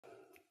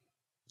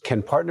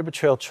Can partner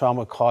betrayal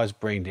trauma cause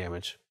brain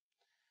damage?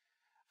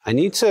 I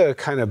need to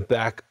kind of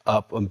back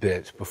up a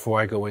bit before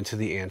I go into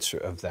the answer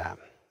of that.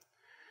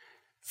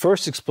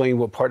 First, explain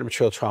what partner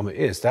betrayal trauma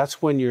is.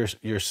 That's when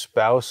your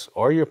spouse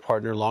or your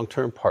partner,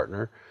 long-term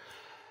partner,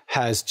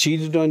 has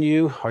cheated on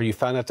you, or you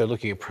found out they're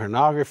looking at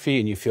pornography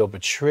and you feel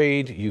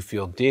betrayed, you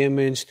feel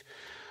damaged.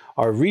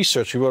 Our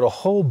research, we wrote a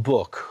whole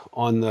book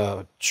on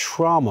the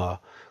trauma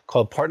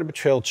called Partner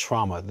Betrayal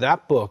Trauma.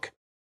 That book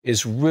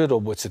is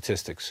riddled with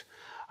statistics.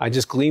 I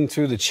just gleaned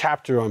through the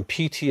chapter on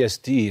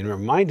PTSD and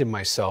reminded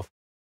myself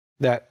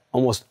that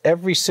almost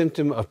every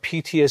symptom of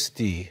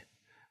PTSD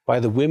by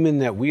the women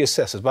that we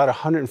assessed, about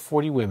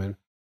 140 women,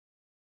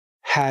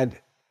 had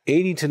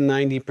 80 to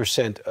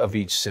 90% of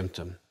each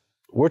symptom.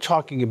 We're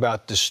talking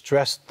about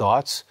distressed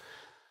thoughts.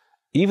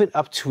 Even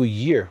up to a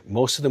year,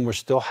 most of them were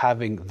still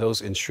having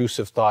those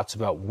intrusive thoughts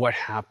about what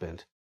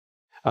happened.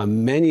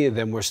 Many of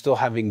them were still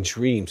having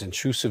dreams,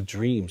 intrusive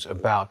dreams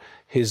about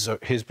his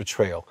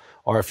betrayal.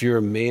 Or if you're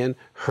a man,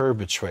 her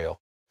betrayal,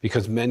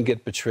 because men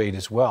get betrayed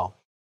as well.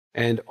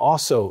 And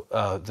also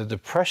the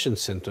depression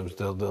symptoms,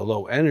 the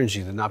low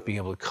energy, the not being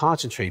able to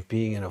concentrate,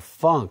 being in a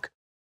funk,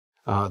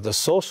 the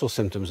social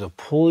symptoms of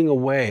pulling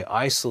away,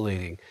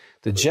 isolating,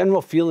 the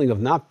general feeling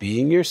of not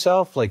being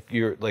yourself,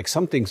 like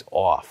something's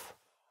off.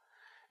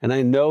 And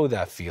I know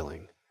that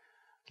feeling.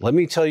 Let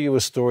me tell you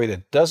a story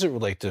that doesn't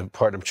relate to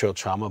partner betrayal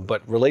trauma,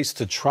 but relates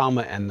to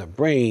trauma and the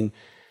brain.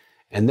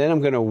 And then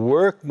I'm going to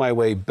work my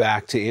way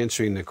back to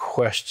answering the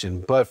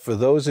question. But for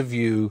those of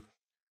you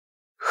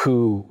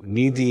who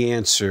need the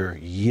answer,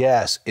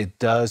 yes, it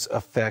does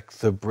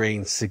affect the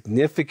brain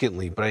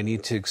significantly, but I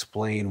need to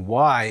explain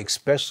why,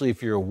 especially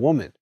if you're a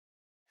woman,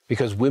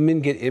 because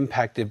women get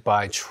impacted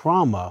by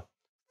trauma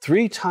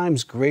 3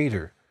 times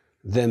greater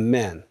than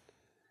men.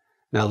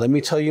 Now, let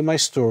me tell you my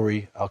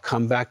story. I'll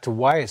come back to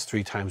why it's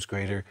 3 times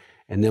greater,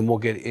 and then we'll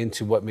get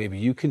into what maybe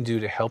you can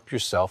do to help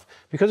yourself,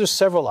 because there's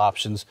several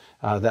options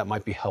that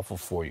might be helpful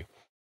for you.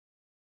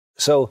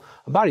 So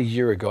about a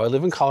year ago, I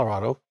live in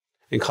Colorado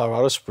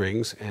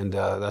Springs, and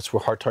that's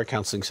where Heart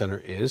Counseling Center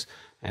is.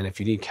 And if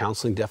you need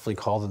counseling, definitely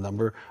call the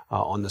number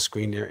on the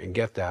screen there and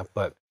get that.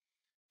 But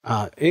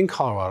in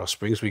Colorado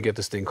Springs, we get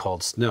this thing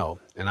called snow,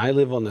 and I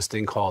live on this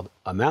thing called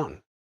a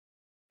mountain.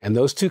 And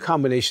those two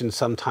combinations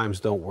sometimes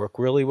don't work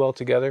really well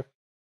together.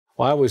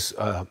 Well, I was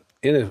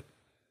in a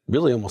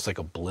really almost like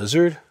a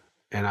blizzard,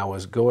 and I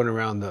was going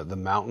around the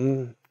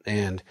mountain,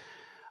 and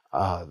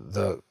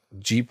the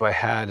Jeep I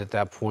had at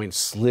that point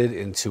slid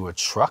into a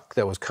truck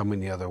that was coming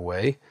the other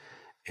way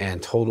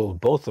and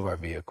totaled both of our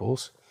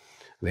vehicles.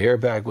 The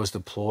airbag was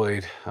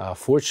deployed.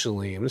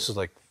 Fortunately, and this is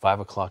like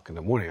 5 o'clock in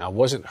the morning, I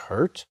wasn't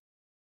hurt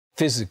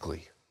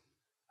physically.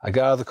 I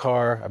got out of the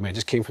car. I mean, I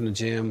just came from the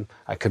gym.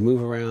 I could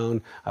move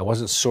around. I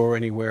wasn't sore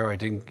anywhere. I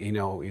didn't,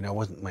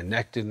 my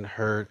neck didn't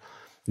hurt.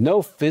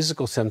 No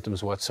physical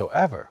symptoms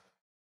whatsoever.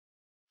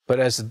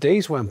 But as the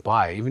days went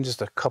by, even just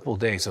a couple of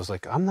days, I was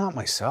like, I'm not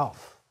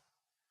myself.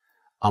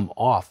 I'm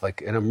off.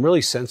 And I'm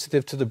really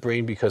sensitive to the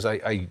brain because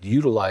I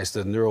utilize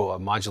the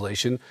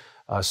neuromodulation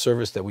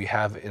service that we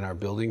have in our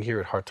building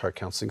here at Heart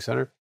Counseling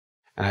Center.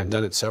 And I've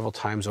done it several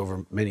times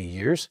over many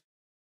years.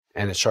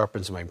 And it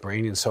sharpens my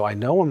brain. And so I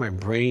know when my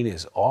brain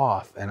is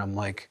off, and I'm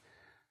like,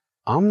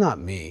 I'm not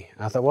me.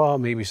 And I thought, well,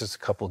 maybe it's just a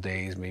couple of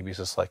days. Maybe it's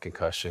just like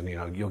concussion.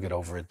 You'll get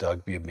over it,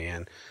 Doug. Be a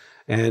man.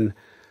 And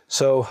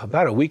so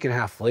about a week and a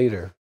half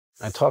later,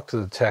 I talked to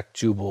the tech,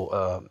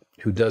 Jubal,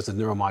 who does the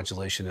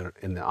neuromodulation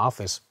in the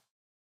office.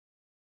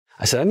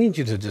 I said, I need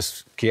you to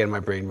just scan my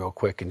brain real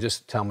quick and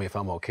just tell me if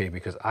I'm okay,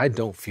 because I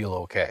don't feel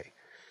okay.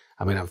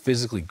 I mean, I'm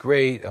physically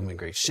great. I'm in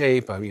great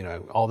shape.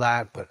 I'm, all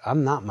that, but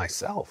I'm not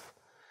myself.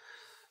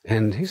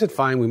 And he said,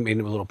 fine. We made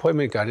a little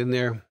appointment, got in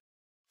there.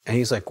 And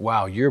he's like,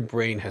 wow, your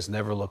brain has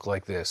never looked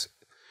like this.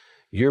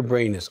 Your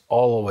brain is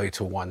all the way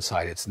to one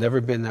side. It's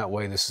never been that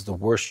way. This is the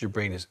worst your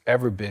brain has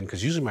ever been.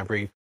 Because usually my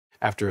brain,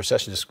 after a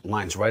session, just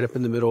lines right up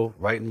in the middle,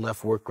 right and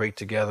left work great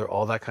together,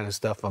 all that kind of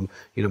stuff.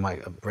 My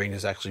brain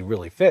is actually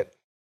really fit.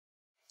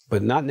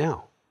 But not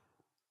now.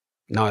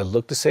 Now I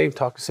look the same,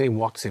 talk the same,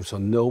 walk the same. So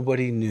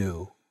nobody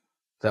knew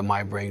that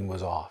my brain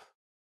was off.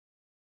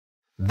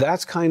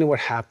 That's kind of what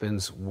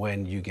happens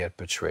when you get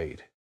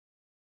betrayed.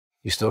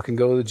 You still can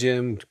go to the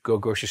gym, go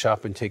grocery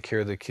shop and take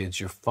care of the kids.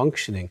 You're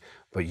functioning,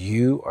 but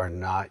you are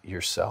not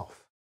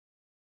yourself.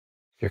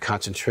 Your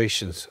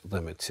concentration's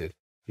limited.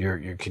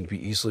 You can be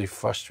easily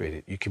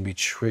frustrated. You can be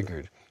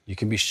triggered. You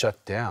can be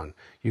shut down.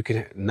 You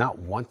can not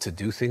want to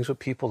do things with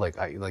people.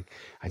 I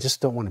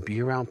just don't want to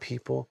be around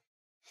people.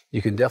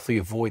 You can definitely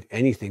avoid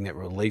anything that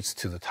relates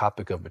to the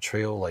topic of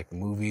betrayal, like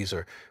movies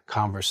or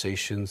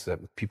conversations that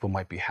people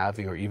might be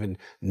having, or even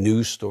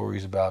news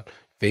stories about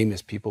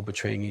famous people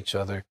betraying each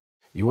other.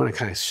 You want to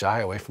kind of shy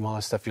away from all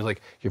that stuff.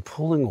 You're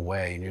pulling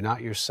away and you're not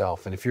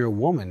yourself. And if you're a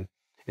woman,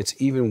 it's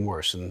even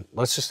worse. And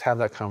let's just have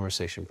that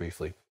conversation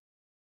briefly.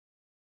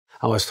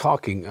 I was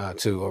talking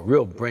to a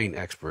real brain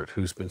expert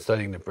who's been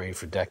studying the brain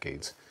for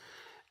decades.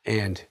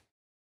 And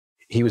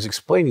he was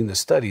explaining the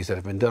studies that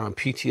have been done on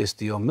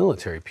PTSD on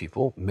military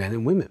people, men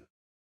and women.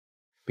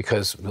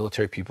 because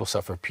military people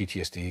suffer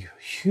PTSD,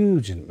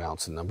 huge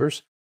amounts of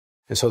numbers.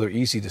 And so they're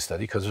easy to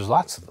study because there's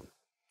lots of them.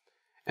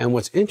 And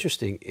what's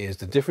interesting is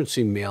the difference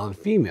between male and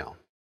female.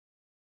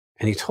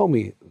 And he told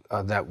me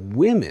that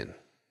women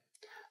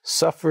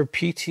suffer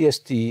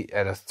PTSD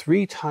at a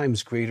 3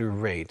 times greater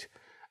rate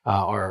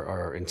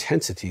or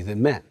intensity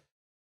than men.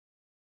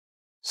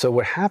 So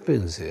what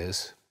happens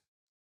is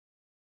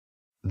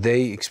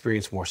they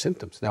experience more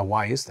symptoms. Now,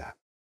 why is that?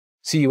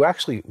 See,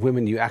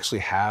 women, you actually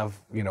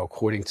have,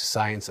 according to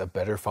science, a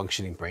better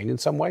functioning brain in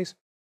some ways.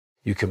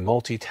 You can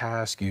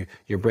multitask,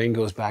 your brain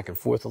goes back and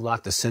forth a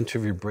lot. The center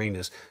of your brain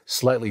is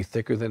slightly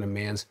thicker than a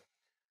man's.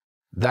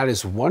 That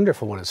is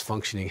wonderful when it's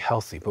functioning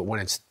healthy, but when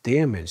it's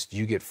damaged,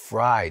 you get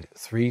fried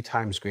 3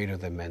 times greater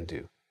than men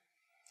do.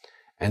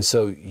 And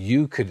so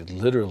you could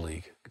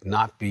literally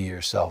not be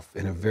yourself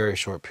in a very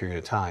short period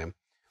of time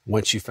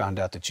once you found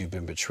out that you've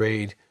been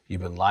betrayed,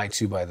 you've been lied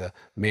to by the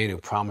man who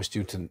promised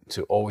you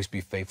to always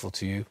be faithful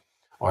to you,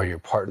 or your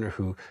partner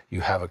who you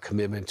have a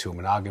commitment to a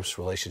monogamous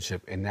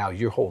relationship, and now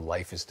your whole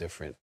life is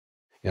different.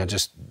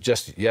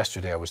 Just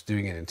yesterday, I was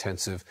doing an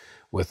intensive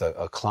with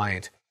a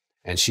client,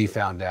 and she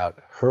found out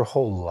her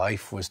whole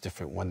life was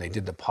different when they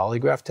did the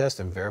polygraph test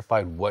and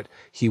verified what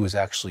he was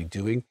actually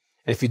doing.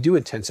 And if you do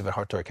intensive at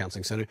Heart to Heart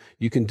Counseling Center,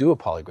 you can do a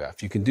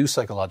polygraph, you can do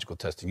psychological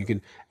testing, you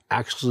can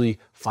actually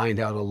find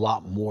out a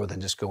lot more than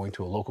just going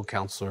to a local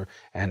counselor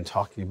and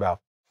talking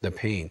about the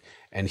pain.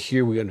 And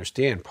here we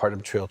understand partner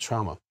betrayal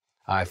trauma.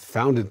 I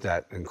founded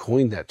that and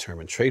coined that term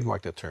and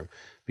trademarked that term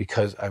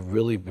because I've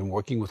really been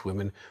working with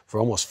women for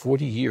almost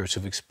 40 years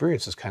who've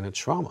experienced this kind of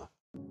trauma.